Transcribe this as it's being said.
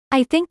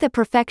I think the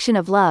perfection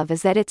of love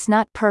is that it's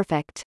not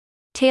perfect.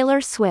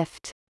 Taylor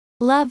Swift.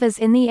 Love is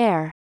in the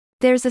air.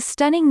 There's a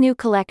stunning new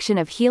collection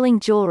of healing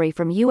jewelry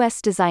from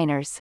US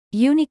designers,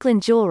 Uniqlo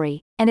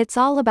Jewelry, and it's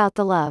all about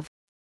the love.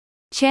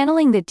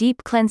 Channeling the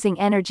deep cleansing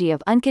energy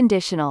of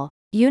unconditional,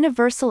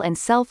 universal and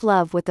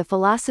self-love with the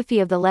philosophy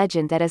of the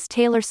legend that is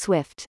Taylor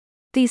Swift.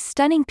 These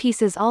stunning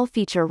pieces all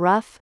feature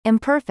rough,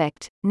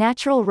 imperfect,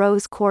 natural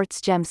rose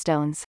quartz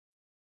gemstones.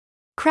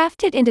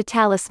 Crafted into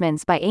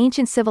talismans by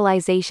ancient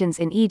civilizations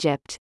in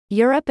Egypt,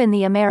 Europe and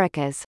the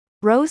Americas,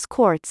 rose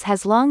quartz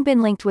has long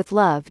been linked with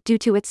love due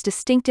to its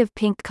distinctive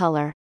pink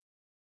color.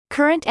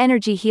 Current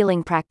energy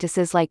healing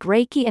practices like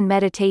Reiki and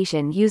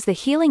meditation use the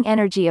healing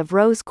energy of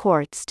rose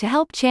quartz to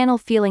help channel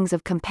feelings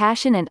of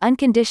compassion and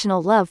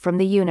unconditional love from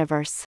the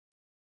universe.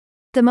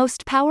 The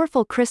most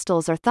powerful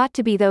crystals are thought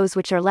to be those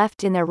which are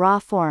left in their raw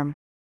form.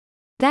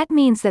 That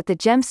means that the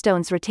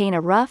gemstones retain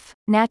a rough,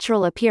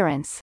 natural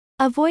appearance,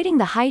 avoiding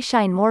the high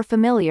shine more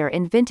familiar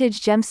in vintage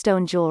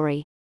gemstone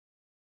jewelry.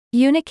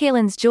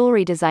 Uniqlo's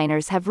jewelry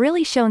designers have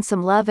really shown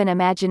some love and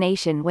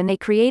imagination when they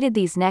created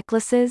these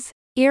necklaces,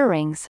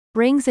 earrings,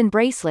 rings and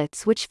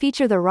bracelets which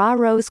feature the raw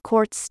rose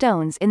quartz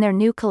stones in their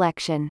new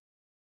collection.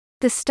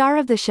 The star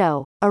of the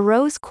show, a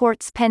rose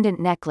quartz pendant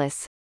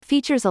necklace,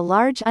 features a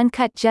large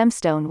uncut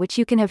gemstone which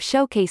you can have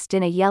showcased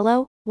in a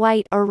yellow,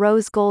 white or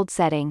rose gold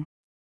setting.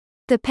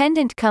 The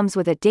pendant comes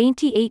with a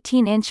dainty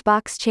 18-inch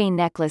box chain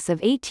necklace of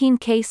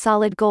 18K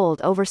solid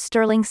gold over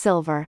sterling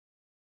silver.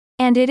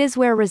 And it is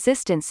wear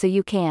resistant so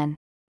you can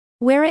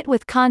wear it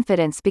with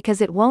confidence because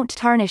it won't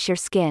tarnish your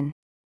skin.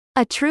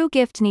 A true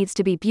gift needs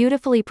to be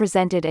beautifully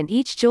presented, and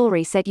each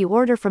jewelry set you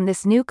order from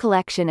this new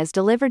collection is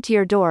delivered to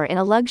your door in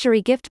a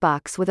luxury gift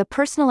box with a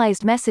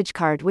personalized message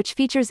card which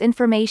features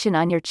information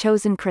on your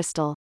chosen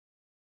crystal.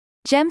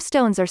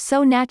 Gemstones are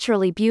so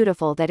naturally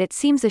beautiful that it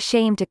seems a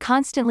shame to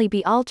constantly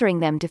be altering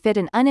them to fit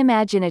an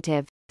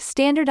unimaginative,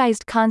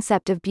 standardized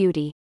concept of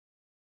beauty.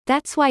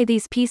 That's why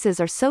these pieces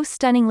are so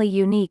stunningly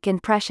unique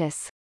and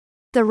precious.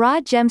 The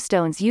raw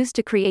gemstones used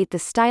to create the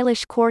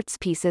stylish quartz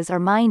pieces are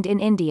mined in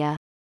India.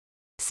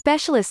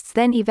 Specialists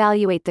then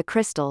evaluate the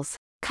crystals,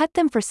 cut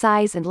them for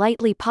size and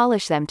lightly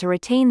polish them to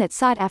retain that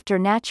sought-after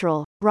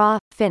natural, raw,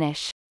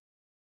 finish.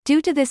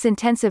 Due to this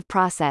intensive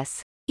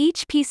process,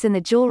 each piece in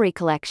the jewelry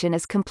collection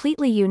is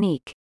completely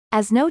unique,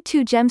 as no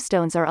two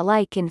gemstones are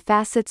alike in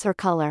facets or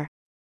color.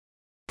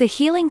 The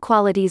healing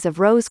qualities of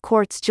rose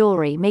quartz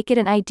jewelry make it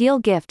an ideal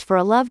gift for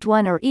a loved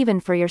one or even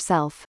for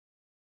yourself.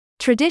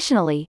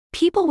 Traditionally,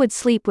 people would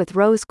sleep with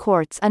rose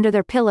quartz under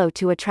their pillow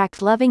to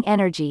attract loving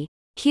energy,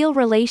 heal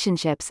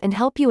relationships and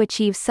help you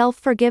achieve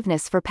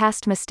self-forgiveness for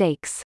past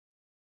mistakes.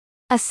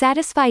 A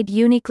satisfied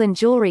Uniqlo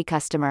jewelry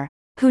customer,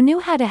 who knew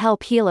how to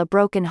help heal a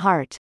broken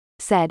heart,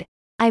 said,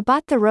 "I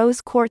bought the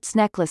rose quartz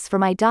necklace for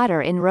my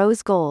daughter in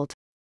rose gold.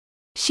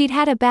 She'd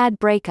had a bad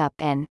breakup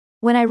and,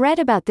 when I read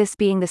about this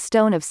being the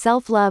stone of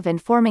self-love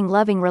and forming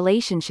loving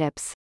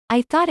relationships,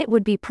 I thought it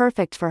would be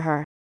perfect for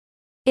her.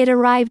 It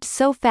arrived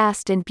so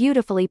fast and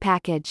beautifully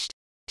packaged.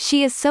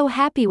 She is so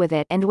happy with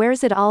it and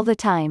wears it all the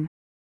time."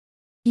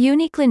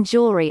 Uniqlo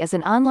Jewelry is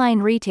an online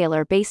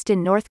retailer based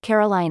in North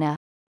Carolina.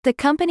 The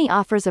company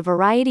offers a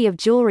variety of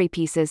jewelry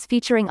pieces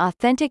featuring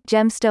authentic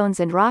gemstones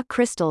and raw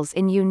crystals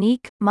in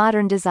unique,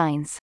 modern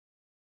designs.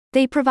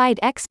 They provide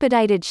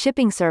expedited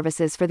shipping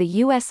services for the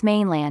U.S.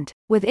 mainland,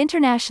 with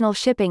international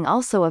shipping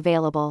also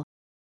available.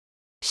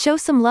 Show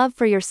some love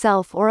for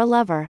yourself or a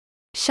lover.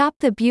 Shop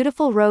the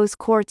beautiful rose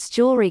quartz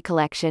jewelry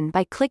collection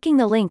by clicking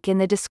the link in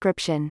the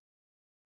description.